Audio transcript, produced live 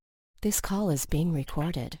This call is being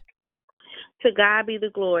recorded. To God be the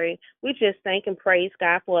glory. We just thank and praise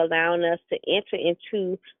God for allowing us to enter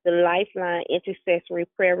into the Lifeline Intercessory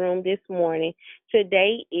Prayer Room this morning.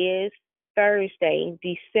 Today is Thursday,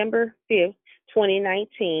 December 5th,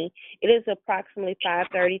 2019. It is approximately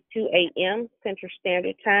 5:32 a.m. Central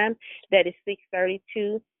Standard Time. That is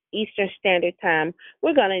 6:32 Eastern Standard Time.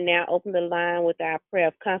 We're going to now open the line with our prayer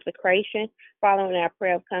of consecration. Following our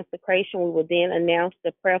prayer of consecration, we will then announce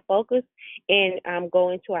the prayer focus and go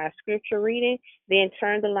into our scripture reading, then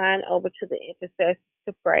turn the line over to the intercessor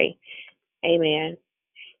to pray. Amen.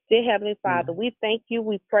 Dear Heavenly Father, we thank you,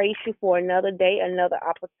 we praise you for another day, another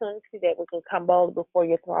opportunity that we can come boldly before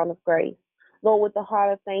your throne of grace. Lord, with the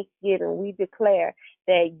heart of thanksgiving, we declare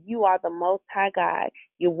that you are the Most High God.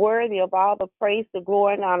 You're worthy of all the praise, the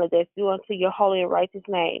glory, and honor that's due unto your holy and righteous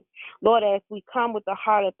name. Lord, as we come with the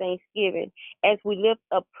heart of thanksgiving, as we lift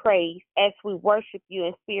up praise, as we worship you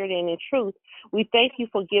in spirit and in truth, we thank you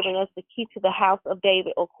for giving us the key to the house of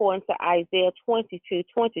David according to Isaiah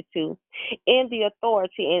 22:22. In the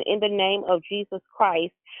authority and in the name of Jesus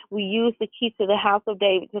Christ, we use the key to the house of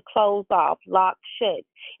David to close off, lock, shut,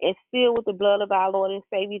 and seal with the blood of our Lord and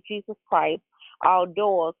Savior Jesus Christ all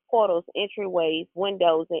doors, portals, entryways,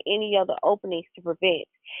 windows, and any other openings to prevent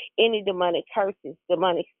any demonic curses,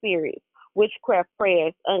 demonic spirits, witchcraft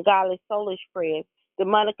prayers, ungodly soulish prayers,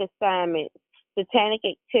 demonic assignments, satanic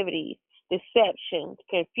activities, deception,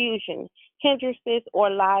 confusion, hindrances, or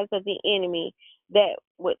lies of the enemy that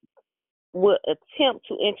would attempt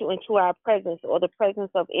to enter into our presence or the presence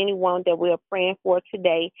of anyone that we are praying for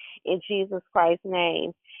today in Jesus Christ's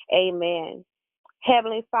name. Amen.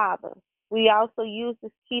 Heavenly Father, we also use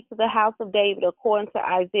this key to the house of David according to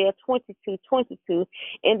Isaiah 22:22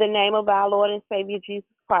 in the name of our Lord and Savior Jesus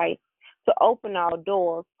Christ to open all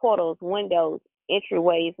doors, portals, windows,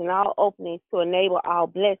 entryways, and all openings to enable all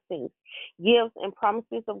blessings, gifts, and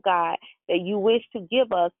promises of God that you wish to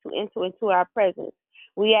give us to enter into our presence.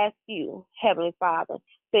 We ask you, Heavenly Father,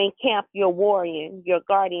 to encamp your warrior, your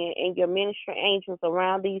guardian, and your ministering angels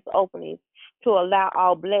around these openings to allow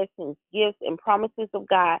all blessings, gifts, and promises of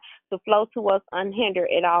God to flow to us unhindered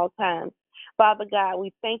at all times. Father God,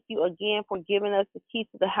 we thank you again for giving us the key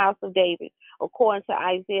to the house of David, according to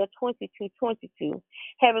Isaiah 22:22.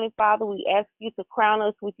 Heavenly Father, we ask you to crown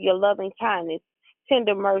us with your loving kindness,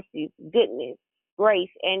 tender mercies, goodness,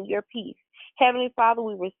 grace, and your peace. Heavenly Father,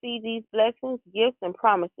 we receive these blessings, gifts, and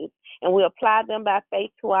promises, and we apply them by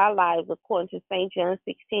faith to our lives, according to St. John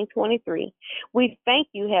 16:23. We thank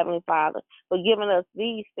you, Heavenly Father, for giving us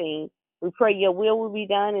these things. We pray your will be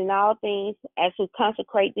done in all things as we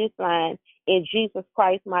consecrate this line in Jesus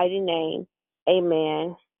Christ's mighty name.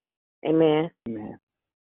 Amen. Amen. Amen.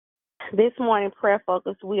 This morning prayer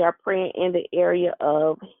focus, we are praying in the area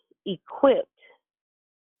of equipped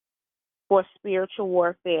for spiritual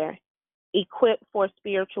warfare. Equipped for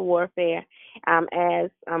spiritual warfare. As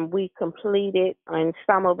we completed, and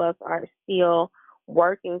some of us are still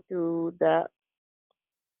working through the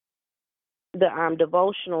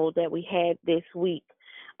devotional that we had this week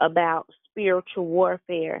about spiritual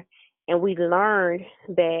warfare, and we learned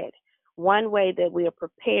that one way that we are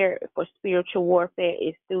prepared for spiritual warfare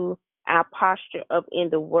is through our posture of in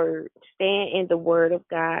the Word, stand in the Word of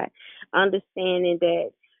God, understanding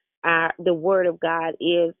that the Word of God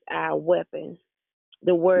is our weapon.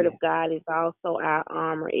 The Word of God is also our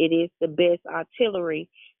armor. It is the best artillery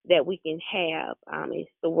that we can have.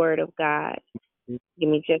 It's the Word of God. Give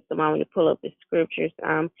me just a moment to pull up the scriptures.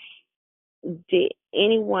 Did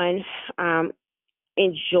anyone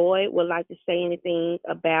would like to say anything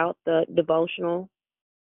about the devotional?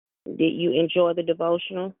 Did you enjoy the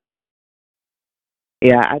devotional?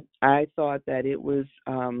 Yeah, I thought that it was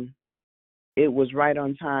right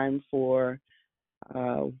on time for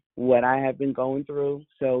what I have been going through.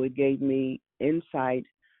 So it gave me insight,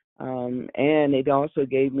 and it also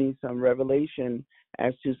gave me some revelation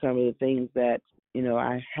as to some of the things that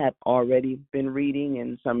I had already been reading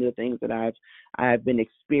and some of the things that I've been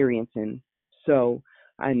experiencing. So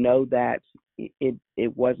I know that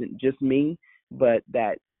it wasn't just me, but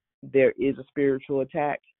that there is a spiritual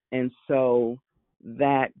attack, and so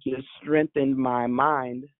that just strengthened my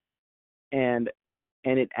mind, and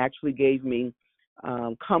it actually gave me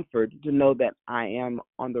comfort to know that I am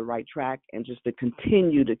on the right track, and just to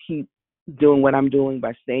continue to keep doing what I'm doing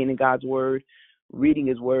by staying in God's Word, reading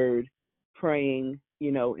His Word, praying,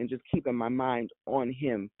 and just keeping my mind on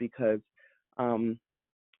Him, because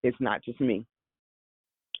it's not just me.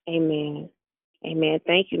 Amen. Amen.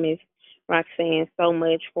 Thank you, Miss Roxanne, so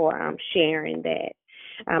much for sharing that.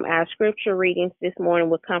 Our scripture readings this morning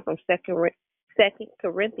will come from 2 Second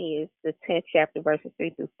Corinthians, the 10th chapter, verses 3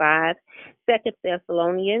 through 5, Second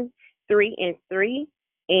Thessalonians 3 and 3,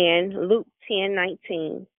 and Luke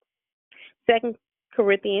 10:19. Second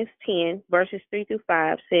Corinthians 10, verses 3 through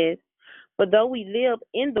 5 says, "For though we live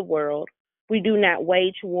in the world, we do not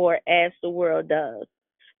wage war as the world does.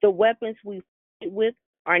 The weapons we fight with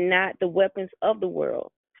are not the weapons of the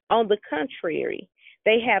world. On the contrary,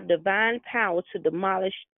 they have divine power to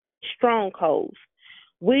demolish strongholds.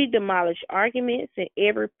 We demolish arguments and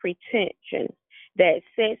every pretension that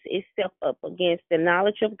sets itself up against the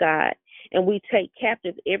knowledge of God, and we take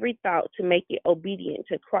captive every thought to make it obedient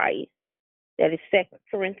to Christ." That is 2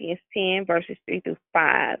 Corinthians 10, verses 3 through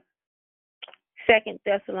 5. 2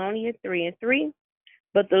 Thessalonians 3 and 3.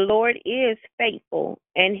 "But the Lord is faithful,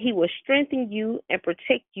 and he will strengthen you and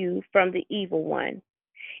protect you from the evil one."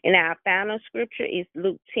 And our final scripture is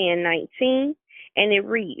Luke 10:19, and it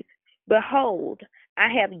reads, "Behold, I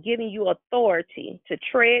have given you authority to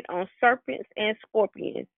tread on serpents and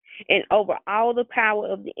scorpions, and over all the power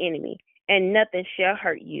of the enemy, and nothing shall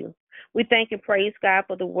hurt you." We thank and praise God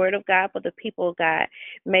for the word of God, for the people of God.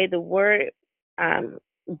 May the word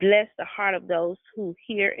bless the heart of those who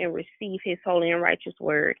hear and receive his holy and righteous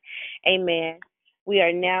word. Amen. We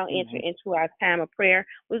are now entering into our time of prayer.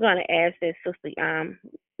 We're going to ask that Sister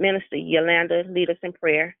Minister Yolanda lead us in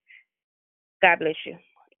prayer. God bless you.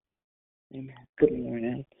 Amen. Good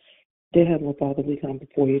morning. Dear Heavenly Father, we come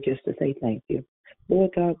before you just to say thank you.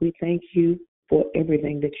 Lord God, we thank you for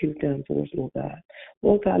everything that you've done for us, Lord God.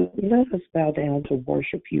 Lord God, let us bow down to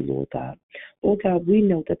worship you, Lord God. Lord God, we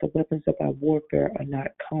know that the weapons of our warfare are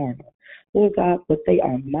not carnal, Lord God, but they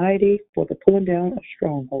are mighty for the pulling down of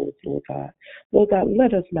strongholds, Lord God. Lord God,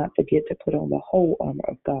 let us not forget to put on the whole armor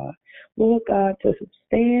of God, Lord God, to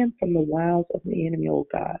stand from the wiles of the enemy, oh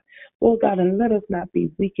God. Lord God, and let us not be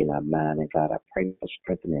weak in our mind. And God, I pray for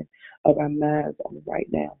strengthening of our minds on right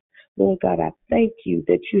now. Lord God, I thank you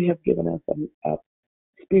that you have given us a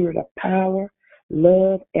spirit of power,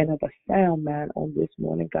 love, and of a sound mind on this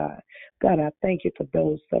morning, God. God, I thank you for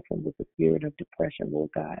those suffering with the spirit of depression,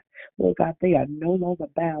 Lord God. Lord God, they are no longer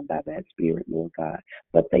bound by that spirit, Lord God,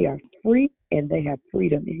 but they are free and they have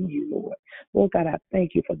freedom in you, Lord. Lord God, I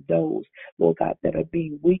thank you for those, Lord God, that are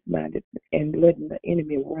being weak-minded and letting the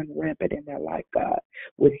enemy run rampant in their life, God,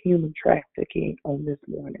 with human trafficking on this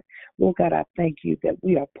morning. Lord God, I thank you that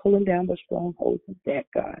we are pulling down the strongholds of that,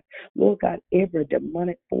 God. Lord God, every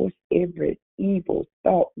demonic force, every evil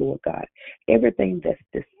thought, Lord God, everything that's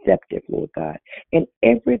deceptive, Lord God, and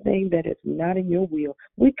everything that is not in your will,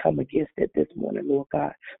 we come against it this morning, Lord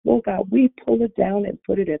God. Lord God, we pull it down and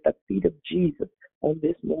put it at the feet of Jesus on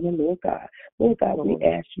this morning, Lord God. Lord God, we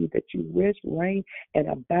ask you that you rest, reign, and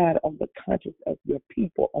abide on the conscience of your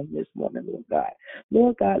people on this morning, Lord God.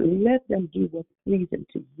 Lord God, let them do what's pleasing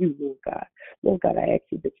to you, Lord God. Lord God, I ask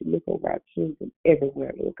you that you look over our children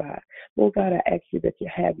everywhere, Lord God. Lord God, I ask you that you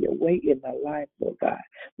have your way in their life, Lord God.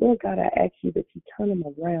 Lord God, I ask you that you turn them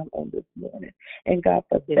around on this morning. And God,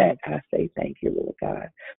 for that, I say thank you, Lord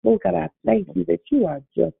God. Lord God, I thank you that you are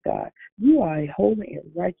just God. You are a holy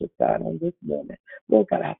and righteous God on this morning. Lord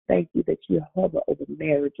God, I thank you that you hover over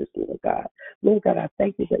marriages, Lord God. Lord God, I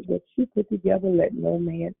thank you that what you put together, let no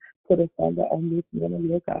man put us under on this morning,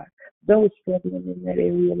 Lord God. Those struggling in that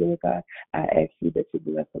area, Lord God, I ask you that you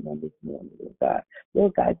bless them on this morning, Lord God.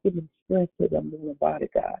 Lord God, give them strength to their morning body,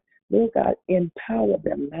 God. Lord God, empower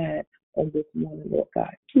their mind on this morning, Lord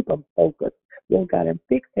God. Keep them focused, Lord God, and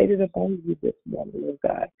fixated upon you this morning, Lord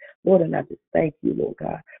God. Lord, and I just thank you, Lord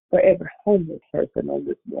God, for every homeless person on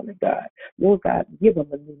this morning, God. Lord God, give them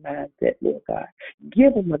a new mindset, Lord God.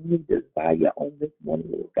 Give them a new desire on this morning,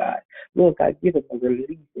 Lord God. Lord God, give them a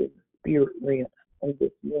release in the spirit realm on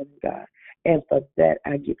this morning, God. And for that,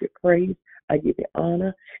 I give you praise, I give you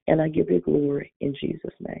honor, and I give you glory in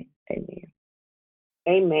Jesus' name. Amen.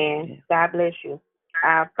 Amen. God bless you.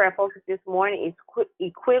 Our prayer focus this morning is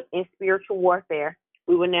equipped in spiritual warfare.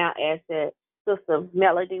 We will now ask that Sister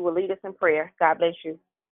Melody will lead us in prayer. God bless you.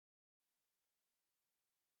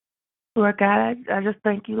 Lord God, I just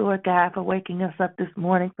thank you, Lord God, for waking us up this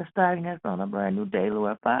morning, for starting us on a brand new day,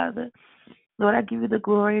 Lord Father. Lord, I give you the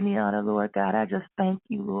glory and the honor, Lord God. I just thank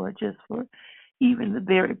you, Lord, just for even the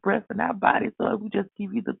very breath in our bodies. Lord, we just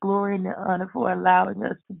give you the glory and the honor for allowing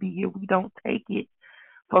us to be here. We don't take it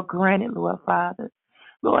for granted, Lord Father.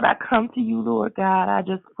 Lord, I come to you, Lord God. I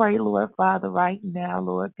just pray, Lord Father, right now,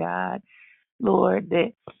 Lord God, Lord,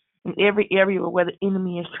 that in every area where the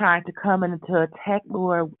enemy is trying to come in to attack,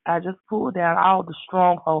 Lord, I just pull down all the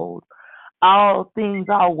strongholds, all things,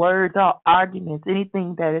 all words, all arguments,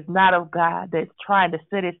 anything that is not of God that's trying to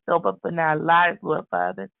set itself up in our lives, Lord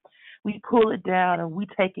Father. We pull it down and we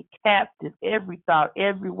take it captive, every thought,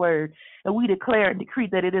 every word, and we declare and decree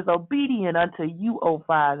that it is obedient unto you, O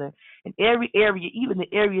Father. In every area, even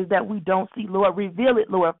the areas that we don't see, Lord, reveal it,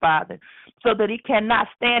 Lord Father, so that it cannot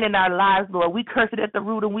stand in our lives, Lord. We curse it at the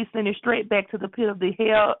root and we send it straight back to the pit of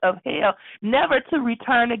hell, never to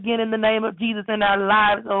return again in the name of Jesus in our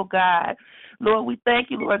lives, oh God. Lord, we thank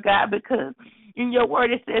you, Lord God, because in your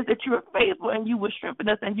word it says that you are faithful and you will strengthen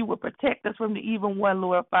us and you will protect us from the evil one,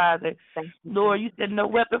 Lord Father. Lord, you said no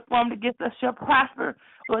weapon formed against us shall prosper.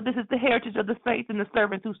 Lord, this is the heritage of the saints and the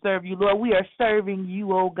servants who serve you. Lord, we are serving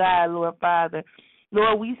you, oh God, Lord Father.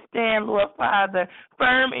 Lord, we stand, Lord Father,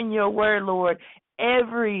 firm in your word, Lord.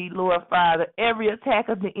 Lord Father, every attack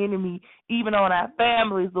of the enemy, even on our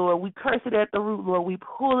families, Lord, we curse it at the root, Lord. We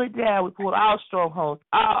pull it down. We pull all strongholds,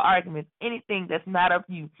 all arguments, anything that's not of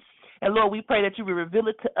you. And, Lord, we pray that you will reveal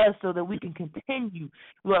it to us so that we can continue,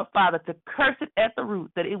 Lord Father, to curse it at the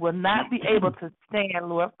root, that it will not be able to stand,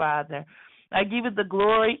 Lord Father. I give you the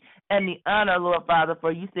glory and the honor, Lord Father,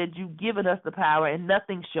 for you said you've given us the power and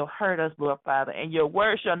nothing shall hurt us, Lord Father. And your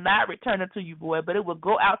word shall not return unto you void, but it will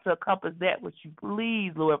go out to accomplish that which you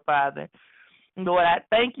please, Lord Father. Lord, I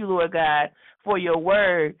thank you, Lord God, for your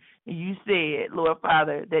word. You said, Lord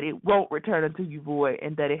Father, that it won't return unto you void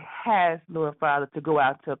and that it has, Lord Father, to go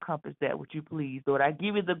out to accomplish that which you please. Lord, I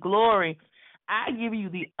give you the glory. I give you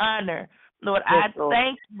the honor. Lord, I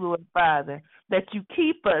thank you, Lord Father, that you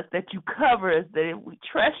keep us, that you cover us, that if we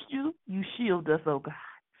trust you, you shield us, oh God.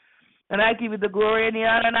 And I give you the glory and the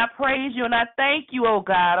honor, and I praise you, and I thank you, oh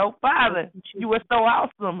God. Oh Father, you are so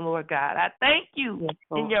awesome, Lord God. I thank you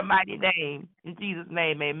in your mighty name. In Jesus'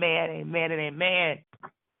 name, amen, amen, and amen.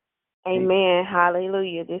 Amen.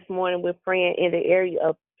 Hallelujah. This morning we're praying in the area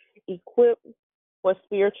of equipped for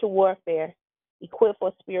spiritual warfare. Equipped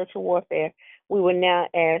for spiritual warfare. We will now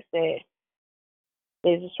ask that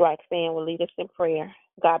Mrs. Roxanne will lead us in prayer.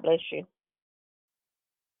 God bless you.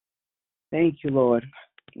 Thank you, Lord.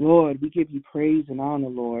 Lord, we give you praise and honor,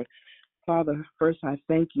 Lord. Father, first I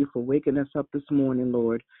thank you for waking us up this morning,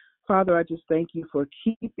 Lord. Father, I just thank you for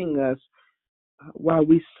keeping us while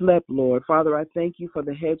we slept, Lord. Father, I thank you for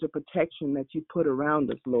the hedge of protection that you put around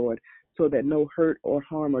us, Lord, so that no hurt or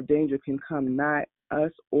harm or danger can come nigh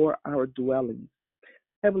us or our dwellings.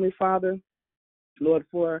 Heavenly Father, Lord,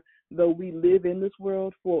 for though we live in this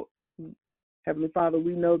world, for Heavenly Father,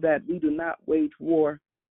 we know that we do not wage war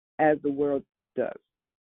as the world does.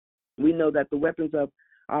 We know that the weapons of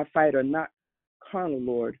our fight are not carnal,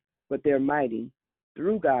 Lord, but they're mighty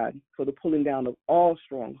through God for the pulling down of all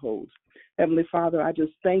strongholds. Heavenly Father, I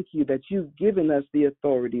just thank you that you've given us the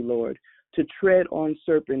authority, Lord, to tread on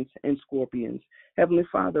serpents and scorpions. Heavenly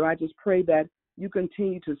Father, I just pray that you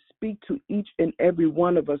continue to speak to each and every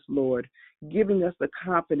one of us, Lord, giving us the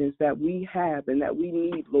confidence that we have and that we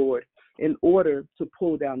need, Lord, in order to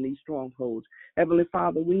pull down these strongholds. Heavenly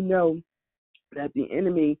Father, we know that the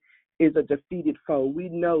enemy is a defeated foe. We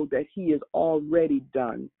know that he is already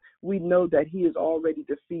done. We know that he is already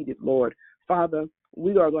defeated, Lord. Father,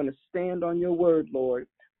 we are going to stand on your word, Lord.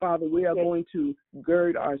 Father, we are going to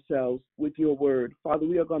gird ourselves with your word. Father,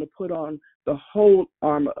 we are going to put on the whole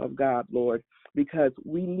armor of God, Lord, because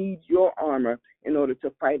we need your armor in order to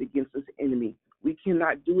fight against this enemy. We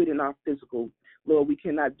cannot do it in our physical. Lord, we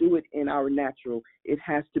cannot do it in our natural. It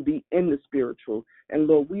has to be in the spiritual. And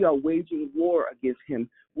Lord, we are waging war against him.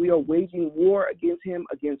 We are waging war against him,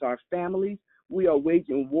 against our families. We are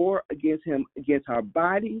waging war against him, against our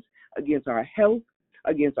bodies, against our health,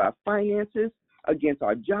 against our finances, against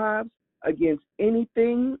our jobs, against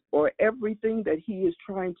anything or everything that he is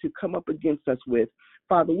trying to come up against us with.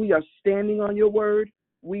 Father, we are standing on your word.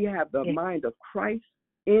 We have the mind of Christ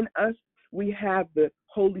in us. We have the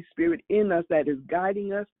Holy Spirit in us that is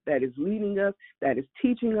guiding us, that is leading us, that is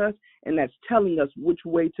teaching us, and that's telling us which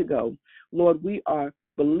way to go. Lord, we are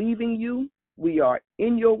believing you. We are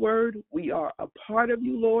in your word. We are a part of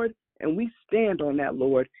you, Lord, and we stand on that,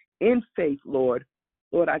 Lord, in faith, Lord.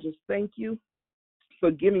 Lord, I just thank you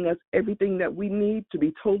for giving us everything that we need to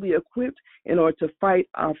be totally equipped in order to fight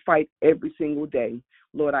our fight every single day.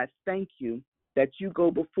 Lord, I thank you that you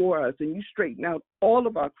go before us and you straighten out all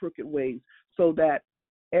of our crooked ways so that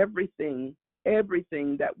everything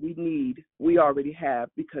that we need, we already have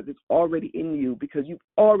because it's already in you, because you've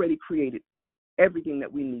already created everything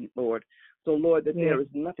that we need, Lord. So, Lord, that there is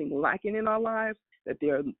nothing lacking in our lives, that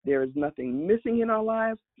there is nothing missing in our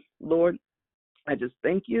lives. Lord, I just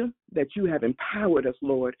thank you that you have empowered us,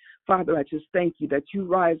 Lord. Father, I just thank you that you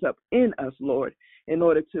rise up in us, Lord, in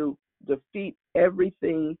order to defeat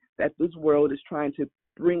everything that this world is trying to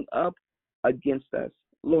bring up against us.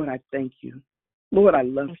 Lord, I thank you. Lord, I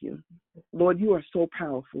love you. Lord, you are so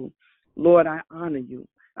powerful. Lord, I honor you.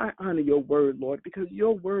 I honor your word, Lord, because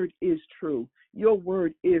your word is true. Your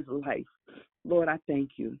word is life. Lord, I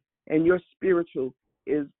thank you. And your spiritual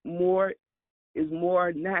is more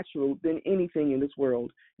natural than anything in this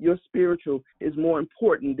world. Your spiritual is more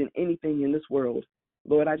important than anything in this world.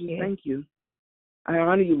 Lord, I just thank you. I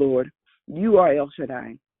honor you, Lord. You are El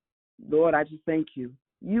Shaddai. Lord, I just thank you.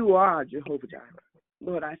 You are Jehovah Jireh.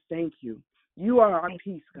 Lord, I thank you. You are our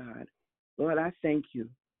peace, God. Lord, I thank you.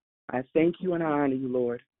 I thank you and I honor you,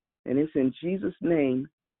 Lord. And it's in Jesus' name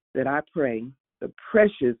that I pray, the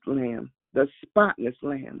precious Lamb, the spotless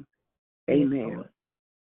Lamb. Amen.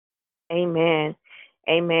 Amen.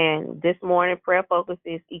 Amen. This morning, prayer focus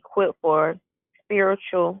is equipped for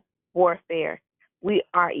spiritual warfare. We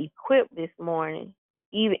are equipped this morning,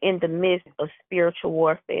 even in the midst of spiritual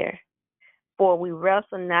warfare. For we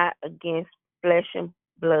wrestle not against flesh and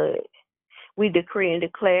blood. We decree and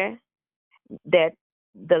declare that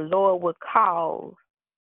the Lord will cause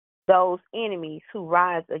those enemies who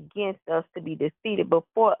rise against us to be defeated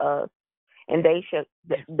before us, and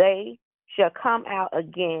they shall come out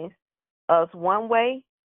against us one way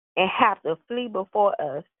and have to flee before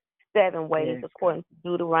us 7 ways, according to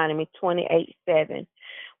Deuteronomy 28:7.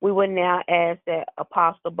 We will now ask that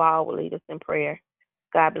Apostle Ball will lead us in prayer.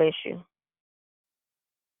 God bless you.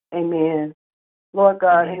 Amen. Lord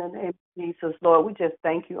God, in the name of Jesus, Lord, we just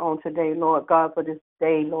thank you on today, Lord God, for this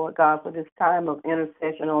day, Lord God, for this time of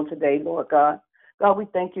intercession on today, Lord God. God, we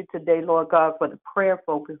thank you today, Lord God, for the prayer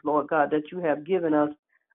focus, Lord God, that you have given us,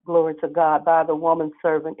 glory to God, by the woman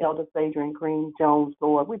servant, Elder Adrian Green Jones,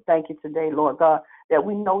 Lord. We thank you today, Lord God, that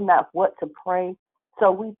we know not what to pray.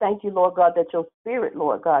 So we thank you, Lord God, that your spirit,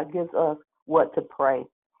 Lord God, gives us what to pray.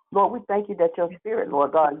 Lord, we thank you that your spirit,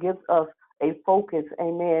 Lord God, gives us a focus,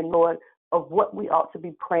 amen, Lord, of what we ought to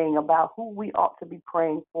be praying about, who we ought to be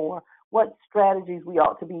praying for, what strategies we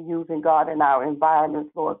ought to be using, God, in our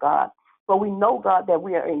environments, Lord God. But we know, God, that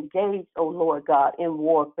we are engaged, oh Lord God, in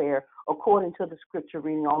warfare, according to the scripture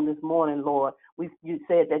reading on this morning, Lord. You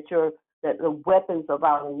said that the weapons of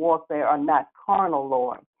our warfare are not carnal,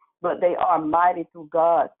 Lord, but they are mighty through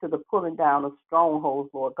God to the pulling down of strongholds,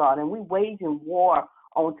 Lord God. And we waging war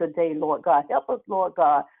on today, Lord God. Help us, Lord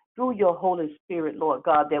God, through your Holy Spirit, Lord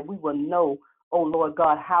God, that we will know, oh Lord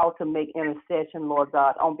God, how to make intercession, Lord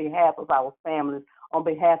God, on behalf of our families, on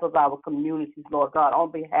behalf of our communities, Lord God,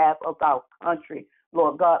 on behalf of our country,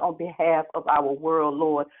 Lord God, on behalf of our world,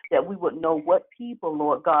 Lord, that we would know what people,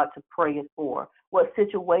 Lord God, to pray for, what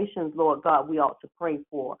situations, Lord God, we ought to pray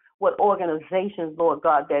for, what organizations, Lord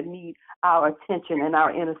God, that need our attention and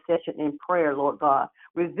our intercession in prayer, Lord God.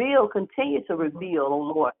 Continue to reveal,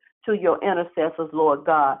 oh Lord, to your intercessors, Lord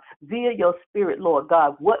God, via your spirit, Lord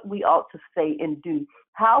God, what we ought to say and do,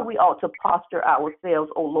 how we ought to posture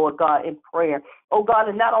ourselves, oh Lord God, in prayer. Oh God,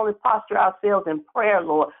 and not only posture ourselves in prayer,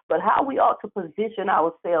 Lord, but how we ought to position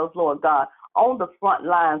ourselves, Lord God, on the front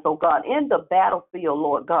lines, oh God, in the battlefield,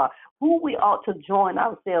 Lord God, who we ought to join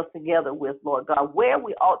ourselves together with, Lord God, where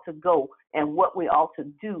we ought to go and what we ought to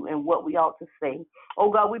do and what we ought to say.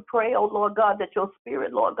 Oh God, we pray, oh Lord God, that your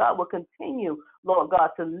spirit, Lord God, will continue, Lord God,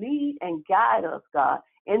 to lead and guide us, God,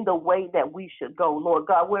 in the way that we should go, Lord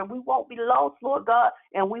God, where we won't be lost, Lord God,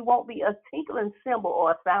 and we won't be a tinkling cymbal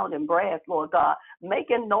or a sounding brass, Lord God,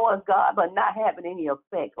 making noise, God, but not having any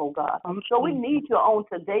effect, oh God. So we need you on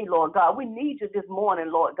today, Lord God. We need you this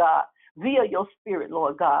morning, Lord God, via your spirit,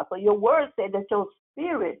 Lord God. For your word said that your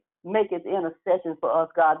spirit maketh intercession for us,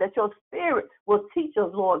 God, that your spirit will teach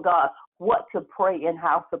us, Lord God, what to pray and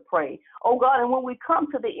how to pray. Oh God, and when we come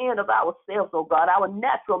to the end of ourselves, oh God, our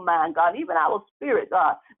natural mind, God, even our spirit,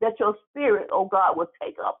 God, that your spirit, oh God, will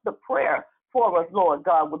take up the prayer for us, Lord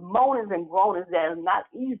God, with moanings and groanings that are not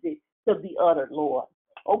easy to be uttered, Lord.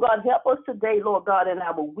 Oh God, help us today, Lord God, in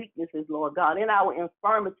our weaknesses, Lord God, in our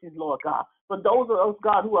infirmities, Lord God. For those of us,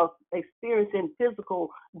 God, who are experiencing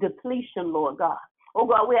physical depletion, Lord God. Oh,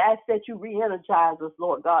 God, we ask that you re-energize us,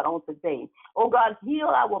 Lord God, on today. Oh, God, heal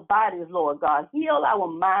our bodies, Lord God. Heal our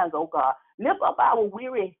minds, oh, God. Lift up our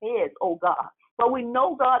weary heads, oh, God. For we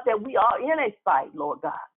know, God, that we are in a fight, Lord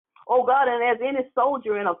God. Oh, God, and as any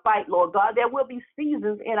soldier in a fight, Lord God, there will be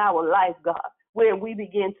seasons in our life, God, where we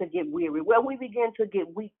begin to get weary, where we begin to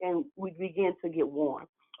get weak and we begin to get worn.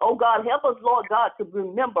 Oh, God, help us, Lord God, to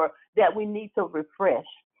remember that we need to refresh.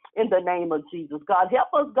 In the name of Jesus, God, help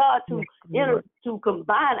us, God, to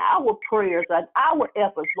combine our prayers and our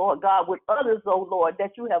efforts, Lord God, with others, oh Lord,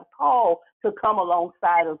 that you have called to come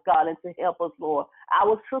alongside us, God, and to help us, Lord,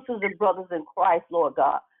 our sisters and brothers in Christ, Lord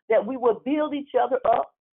God, that we would build each other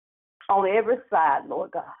up on every side,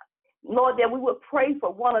 Lord God. Lord, that we would pray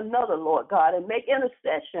for one another, Lord God, and make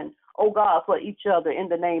intercession, oh God, for each other in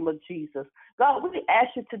the name of Jesus. God, we ask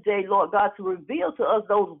you today, Lord God, to reveal to us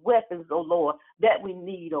those weapons, oh Lord, that we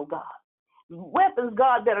need, oh God. Weapons,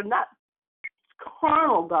 God, that are not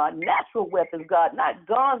carnal, God, natural weapons, God, not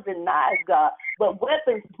guns and knives, God, but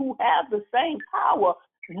weapons who have the same power,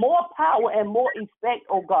 more power and more effect,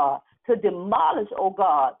 oh God, to demolish, oh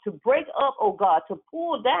God, to break up, oh God, to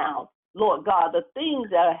pull down, Lord God, the things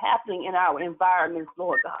that are happening in our environments,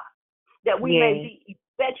 Lord God, that we may be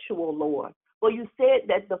effectual, Lord. For you said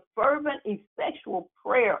that the fervent, effectual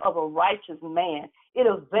prayer of a righteous man, it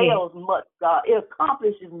avails much, God. It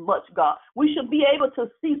accomplishes much, God. We should be able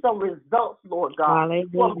to see some results, Lord God,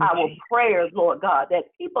 from our prayers, Lord God,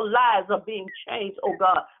 that people's lives are being changed, oh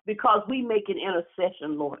God, because we make an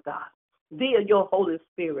intercession, Lord God, via your Holy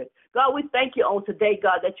Spirit. God, we thank you on today,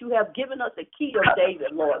 God, that you have given us a key of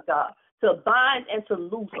David, Lord God, to bind and to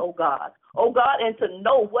loose, oh God. Oh God, and to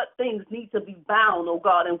know what things need to be bound, oh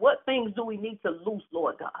God, and what things do we need to loose,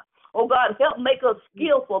 Lord God. Oh God, help make us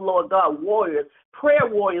skillful, Lord God, warriors, prayer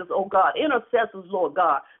warriors, oh God, intercessors, Lord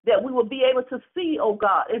God, that we will be able to see, oh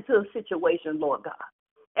God, into a situation, Lord God,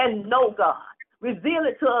 and know, God. Reveal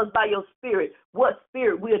it to us by your spirit, what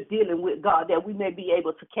spirit we're dealing with, God, that we may be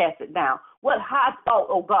able to cast it down. What high thought,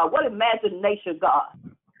 oh God, what imagination, God.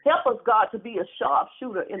 Help us, God, to be a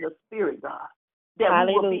sharpshooter in the spirit, God, that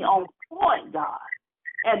we will be on point, God,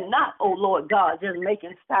 and not, oh Lord God, just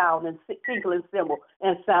making sound and tinkling cymbal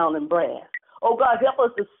and sound and brass. Oh God, help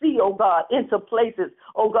us to see, oh God, into places,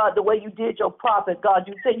 oh God, the way you did your prophet, God.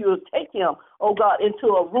 You said you would take him, oh God,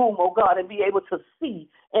 into a room, oh God, and be able to see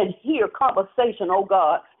and hear conversation, oh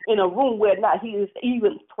God, in a room where not he is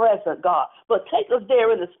even present, God. But take us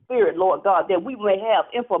there in the spirit, Lord God, that we may have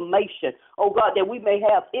information, oh God, that we may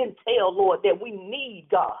have intel, Lord, that we need,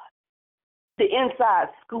 God. The inside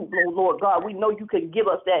scoop, oh Lord God. We know you can give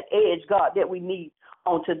us that edge, God, that we need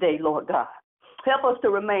on today, Lord God. Help us to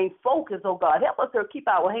remain focused, oh God. Help us to keep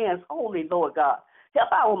our hands holy, Lord God.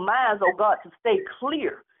 Help our minds, oh God, to stay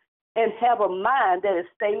clear and have a mind that is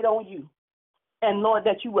stayed on you. And, Lord,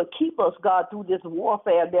 that you will keep us, God, through this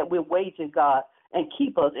warfare that we're waging, God, and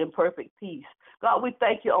keep us in perfect peace. God, we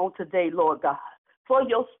thank you on today, Lord God, for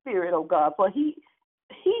your spirit, oh God, for he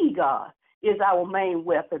God, is our main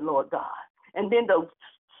weapon, Lord God. And then the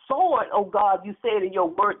sword, oh God, you said in your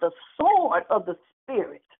word, the sword of the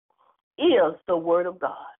Spirit is the word of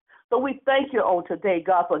God. So we thank you on today,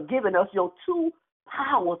 God, for giving us your two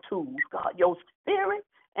power tools, God, your spirit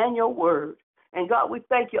and your word. And God, we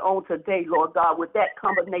thank you on today, Lord God, with that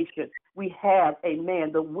combination, we have,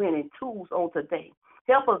 amen, the winning tools on today.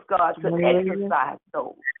 Help us, God, to exercise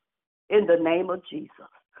those in the name of Jesus.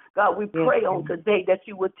 God, we pray on today that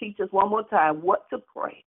you would teach us one more time what to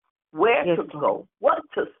pray, where to go, what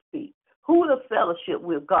to speak, who to fellowship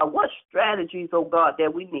with, God, what strategies, oh God,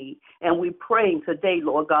 that we need. And we're praying today,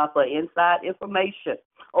 Lord God, for inside information.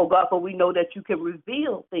 Oh God, for we know that you can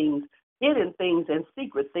reveal things, hidden things, and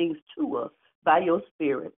secret things to us by your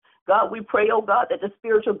spirit. God, we pray, oh God, that the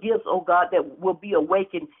spiritual gifts, oh God, that will be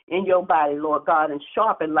awakened in your body, Lord God, and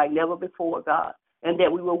sharpened like never before, God, and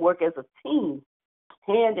that we will work as a team,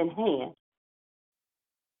 hand in hand,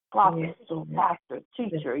 prophet, pastor,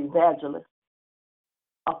 teacher, evangelist,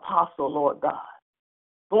 apostle, Lord God,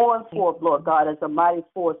 going forth, Lord God, as a mighty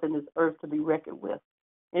force in this earth to be reckoned with.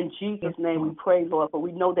 In Jesus' name we pray, Lord, for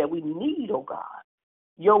we know that we need, oh God,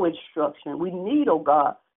 your instruction. We need, oh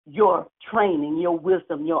God, your training, your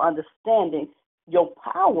wisdom, your understanding, your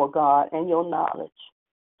power, God, and your knowledge.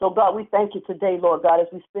 So, God, we thank you today, Lord God, as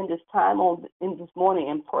we spend this time in this morning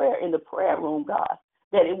in prayer, in the prayer room, God,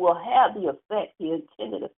 that it will have the effect, the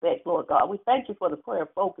intended effect, Lord God. We thank you for the prayer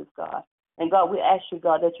focus, God. And, God, we ask you,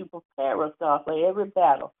 God, that you prepare us, God, for every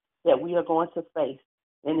battle that we are going to face.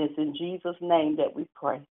 And it's in Jesus' name that we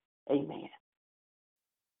pray. Amen.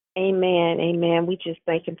 Amen. Amen. We just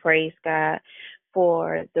thank and praise God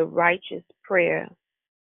for the righteous prayer.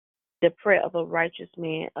 The prayer of a righteous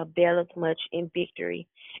man availeth much in victory.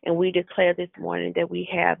 And we declare this morning that we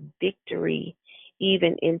have victory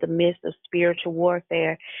even in the midst of spiritual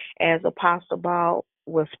warfare. As Apostle Ball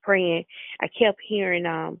was praying, I kept hearing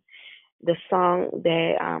the song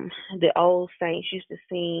that the old saints used to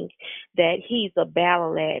sing, that he's a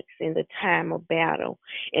battle axe in the time of battle,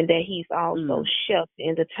 and that he's also shelter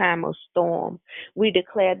in the time of storm. We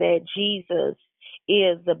declare that Jesus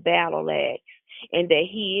is the battle axe, and that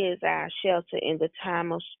he is our shelter in the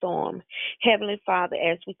time of storm. Heavenly Father,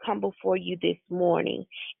 as we come before you this morning,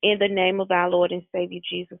 in the name of our Lord and Savior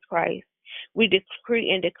Jesus Christ, We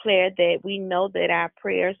decree and declare that we know that our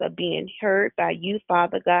prayers are being heard by you,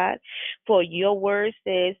 Father God. For your word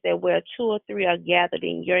says that where two or three are gathered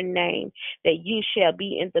in your name, that you shall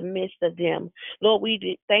be in the midst of them. Lord,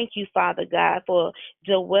 we thank you, Father God, for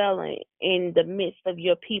dwelling in the midst of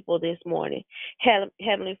your people this morning.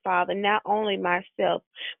 Heavenly Father, not only myself,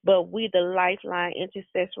 but we, the Lifeline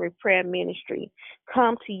Intercessory Prayer Ministry,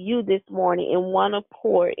 come to you this morning in one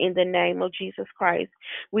accord in the name of Jesus Christ.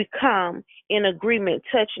 We come in agreement,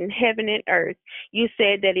 touching heaven and earth. You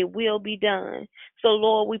said that it will be done. So,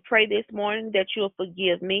 Lord, we pray this morning that you'll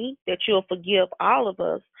forgive me, that you'll forgive all of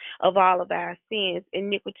us of all of our sins,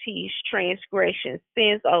 iniquities, transgressions,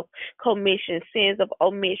 sins of commission, sins of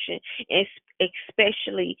omission, and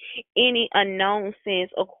especially any unknown sins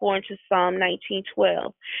according to Psalm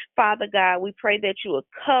 19:12. Father God, we pray that you will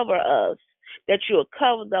cover us, that you will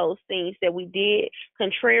cover those things that we did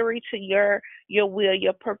contrary to your will,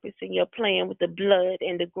 your purpose, and your plan with the blood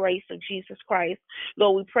and the grace of Jesus Christ.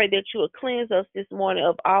 Lord, we pray that you will cleanse us this morning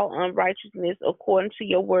of all unrighteousness according to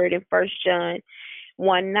your word in 1 John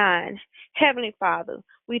 1:9. Heavenly Father,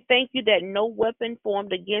 we thank you that no weapon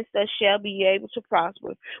formed against us shall be able to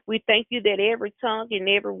prosper. We thank you that every tongue and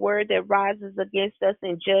every word that rises against us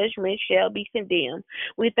in judgment shall be condemned.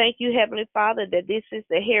 We thank you, Heavenly Father, that this is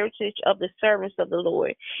the heritage of the servants of the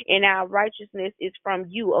Lord, and our righteousness is from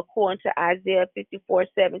you, according to Isaiah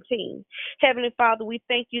 54:17. Heavenly Father, we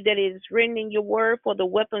thank you that it is written in your word, for the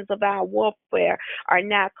weapons of our warfare are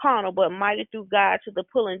not carnal, but mighty through God to the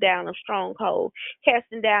pulling down of strongholds,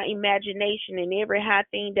 casting down imagination and every high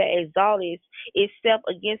thing that exalts itself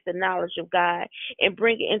against the knowledge of God, and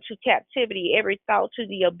bringing into captivity every thought to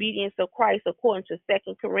the obedience of Christ, according to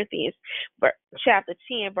 2 Corinthians chapter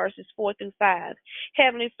 10, verses 4 through 5.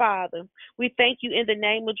 Heavenly Father, we thank you in the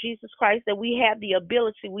name of Jesus Christ that we have the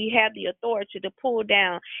ability, we have the authority to pull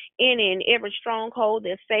down any and every stronghold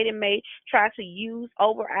that Satan may try to use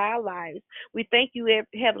over our lives. We thank you,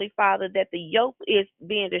 Heavenly Father, that the yoke is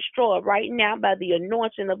being destroyed right now by the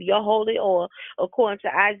anointing of your holy oil, according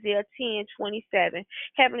to Isaiah 10:27.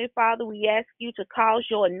 Heavenly Father, we ask you to cause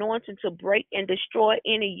your anointing to break and destroy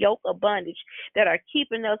any yoke of bondage that are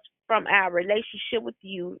keeping us from our relationship with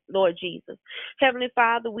you, Lord Jesus. Heavenly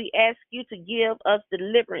Father, we ask you to give us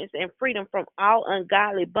deliverance and freedom from all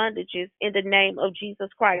ungodly bondages in the name of Jesus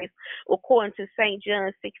Christ, according to St.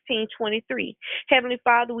 John 16:23. Heavenly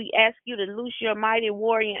Father, we ask you to loose your mighty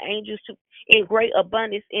warrior angels in great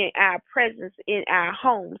abundance in our presence, in our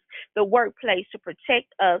homes, the workplace, to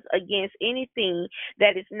protect us against anything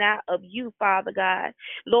that is not of you, Father God.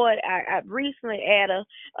 Lord, I recently added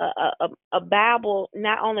a Bible,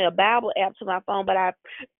 not only a Bible app to my phone, but I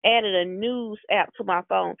added a news app to my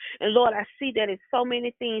phone. And Lord, I see that it's so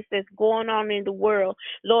many things that's going on in the world.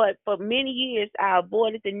 Lord, for many years I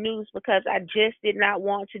avoided the news because I just did not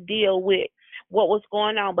want to deal with what was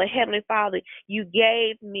going on. But Heavenly Father, you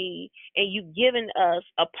gave me and you given us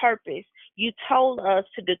a purpose. You told us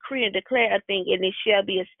to decree and declare a thing, and it shall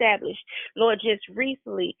be established. Lord, just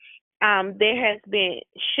recently, there has been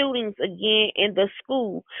shootings again in the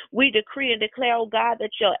school. We decree and declare, oh God,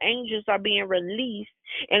 that your angels are being released,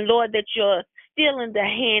 and Lord, that you're still in the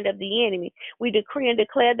hand of the enemy. We decree and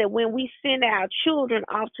declare that when we send our children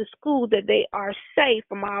off to school, that they are safe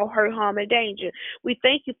from all hurt, harm, and danger. We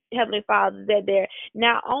thank you, Heavenly Father, that they're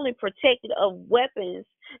not only protected of weapons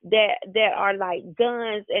that are like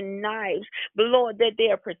guns and knives, but Lord, that they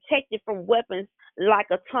are protected from weapons like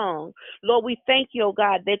a tongue. Lord, we thank you, oh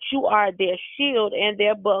God, that you are their shield and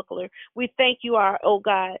their buckler. We thank you, oh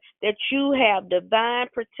God, that you have divine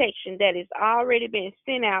protection that has already been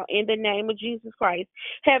sent out in the name of Jesus Christ.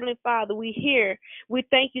 Heavenly Father, we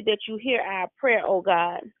thank you that you hear our prayer, oh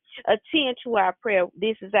God. Attend to our prayer.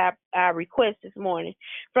 This is our request this morning.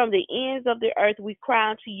 From the ends of the earth, we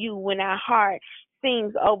cry unto you when our heart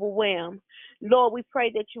seems overwhelmed. Lord, we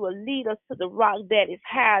pray that you will lead us to the rock that is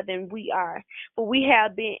higher than we are, for we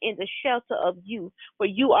have been in the shelter of you, for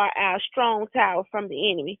you are our strong tower from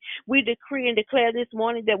the enemy. We decree and declare this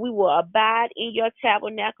morning that we will abide in your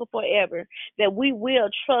tabernacle forever, that we will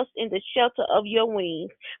trust in the shelter of your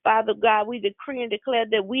wings. Father God, we decree and declare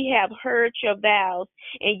that we have heard your vows,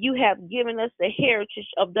 and you have given us the heritage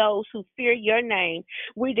of those who fear your name.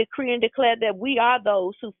 We decree and declare that we are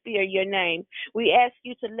those who fear your name. We ask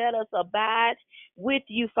you to let us abide with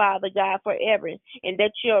you, Father God, forever, and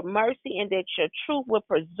that your mercy and that your truth will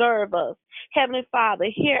preserve us. Heavenly Father,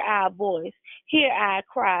 hear our voice, hear our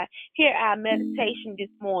cry, hear our meditation this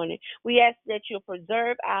morning. We ask that you'll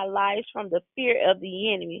preserve our lives from the fear of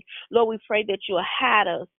the enemy. Lord, we pray that you'll hide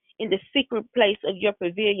us in the secret place of your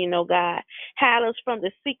pavilion, O God. Hide us from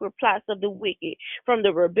the secret plots of the wicked, from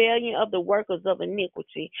the rebellion of the workers of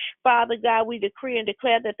iniquity. Father God, we decree and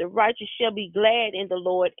declare that the righteous shall be glad in the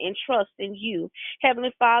Lord and trust in you.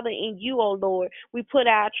 Heavenly Father, in you, O Lord, we put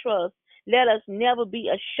our trust. Let us never be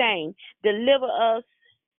ashamed. Deliver us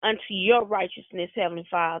unto your righteousness, Heavenly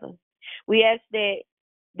Father. We ask that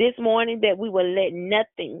this morning that we will let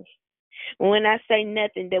nothing, when I say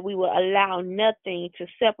nothing, that we will allow nothing to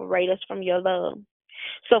separate us from your love.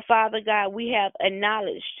 So, Father God, we have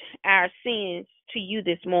acknowledged our sins to you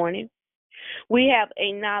this morning. We have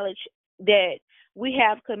acknowledged that we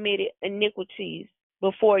have committed iniquities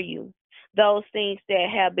before you, those things that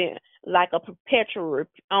have been like a perpetual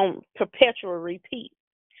repeat.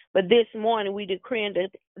 But this morning we decree and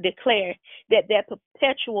declare that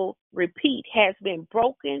perpetual repeat has been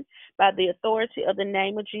broken by the authority of the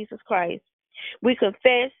name of Jesus Christ. We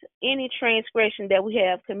confess any transgression that we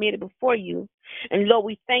have committed before you. And Lord,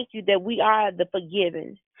 we thank you that we are the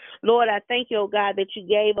forgiven. Lord, I thank you, oh God, that you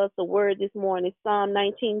gave us the word this morning, Psalm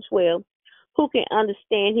 19:12. Who can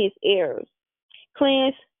understand his errors?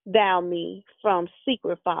 Cleanse thou me from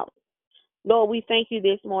secret faults. Lord, we thank you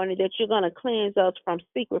this morning that you're going to cleanse us from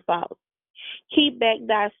secret faults. Keep back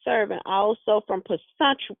thy servant also from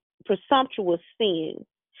presumptuous sins.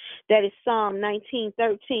 That is Psalm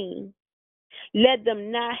 19:13. Let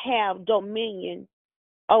them not have dominion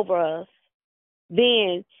over us.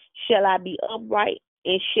 Then shall I be upright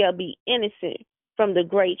and shall be innocent from the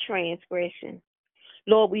great transgression.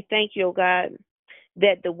 Lord, we thank you, oh God,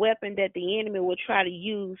 that the weapon that the enemy will try to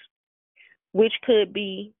use, which could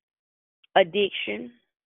be addiction,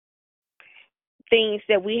 things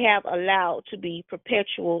that we have allowed to be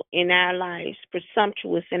perpetual in our lives,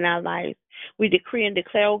 presumptuous in our lives. We decree and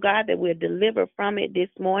declare, oh God, that we're delivered from it this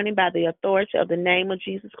morning by the authority of the name of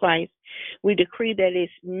Jesus Christ. We decree that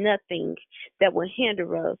it's nothing that will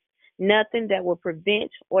hinder us, nothing that will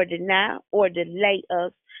prevent or deny or delay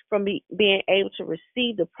us from being able to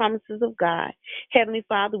receive the promises of God. Heavenly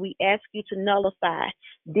Father, we ask you to nullify,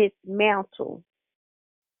 dismantle,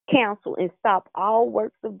 cancel, and stop all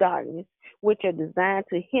works of darkness which are designed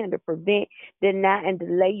to hinder, prevent, deny, and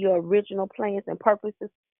delay your original plans and purposes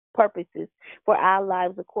for our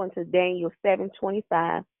lives according to Daniel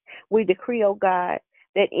 7:25. We decree, O God,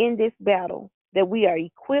 that in this battle that we are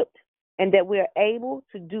equipped and that we are able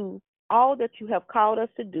to do all that you have called us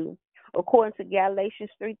to do. According to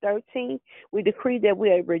Galatians 3:13, we decree that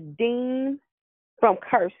we are redeemed from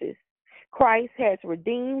curses. Christ has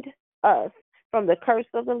redeemed us from the curse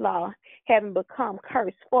of the law, having become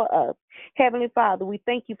cursed for us. Heavenly Father, we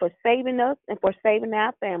thank you for saving us and for saving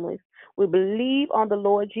our families. We believe on the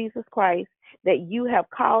Lord Jesus Christ that you have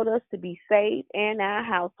called us to be saved and our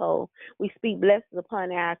household. We speak blessings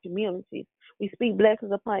upon our communities. We speak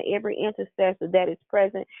blessings upon every intercessor that is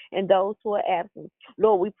present and those who are absent.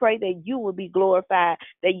 Lord, we pray that you will be glorified,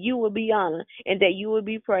 that you will be honored, and that you will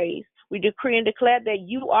be praised. We decree and declare that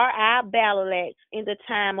you are our battle axe in the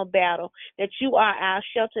time of battle, that you are our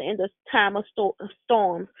shelter in the time of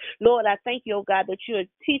storms. Lord, I thank you, oh God, that you are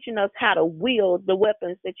teaching us how to wield the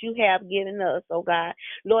weapons that you have given us, oh God.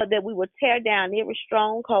 Lord, that we will tear down every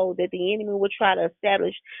stronghold that the enemy will try to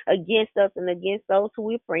establish against us and against those who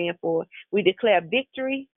we're praying for. We declare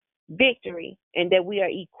victory, and that we are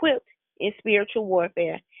equipped in spiritual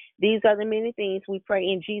warfare. These are the many things we pray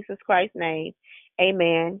in Jesus Christ's name.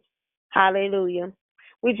 Amen. Hallelujah.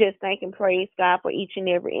 We just thank and praise God for each and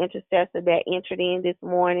every intercessor that entered in this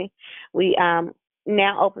morning. We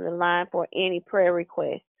now open the line for any prayer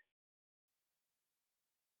requests.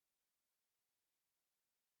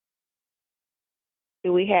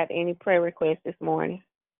 Do we have any prayer requests this morning?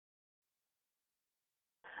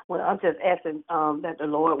 Well, I'm just asking that the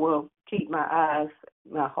Lord will keep my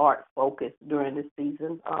heart focused during this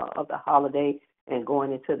season of the holiday and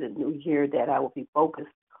going into the new year, that I will be focused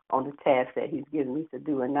on the task that he's given me to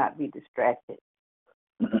do and not be distracted.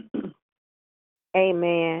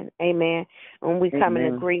 Amen. Amen. And we come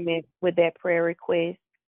in agreement with that prayer request.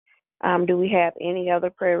 Do we have any other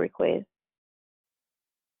prayer requests?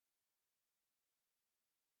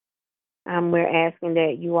 We're asking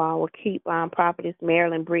that you all will keep Prophetess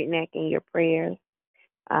Marilyn Britnack in your prayers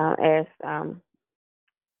as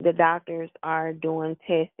the doctors are doing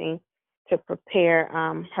testing to prepare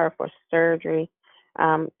her for surgery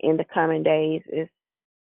in the coming days,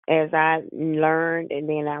 as I learned, and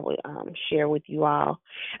then I will share with you all.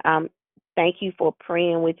 Thank you for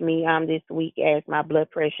praying with me this week as my blood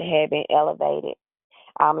pressure had been elevated.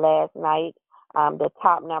 Last night, the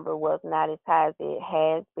top number was not as high as it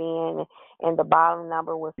has been, and the bottom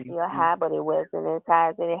number was still high, but it wasn't as high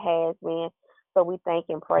as it has been. So we thank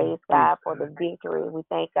and praise God for the victory. We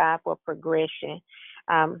thank God for progression.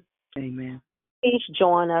 Amen. Please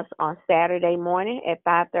join us on Saturday morning at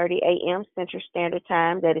 5:30 a.m. Central Standard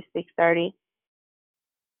Time. That is 6:30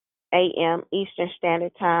 a.m. Eastern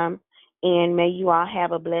Standard Time. And may you all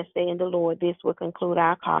have a blessed day in the Lord. This will conclude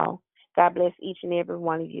our call. God bless each and every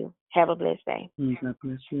one of you. Have a blessed day. God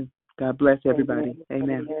bless you. God bless everybody.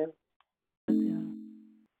 Amen. Yeah.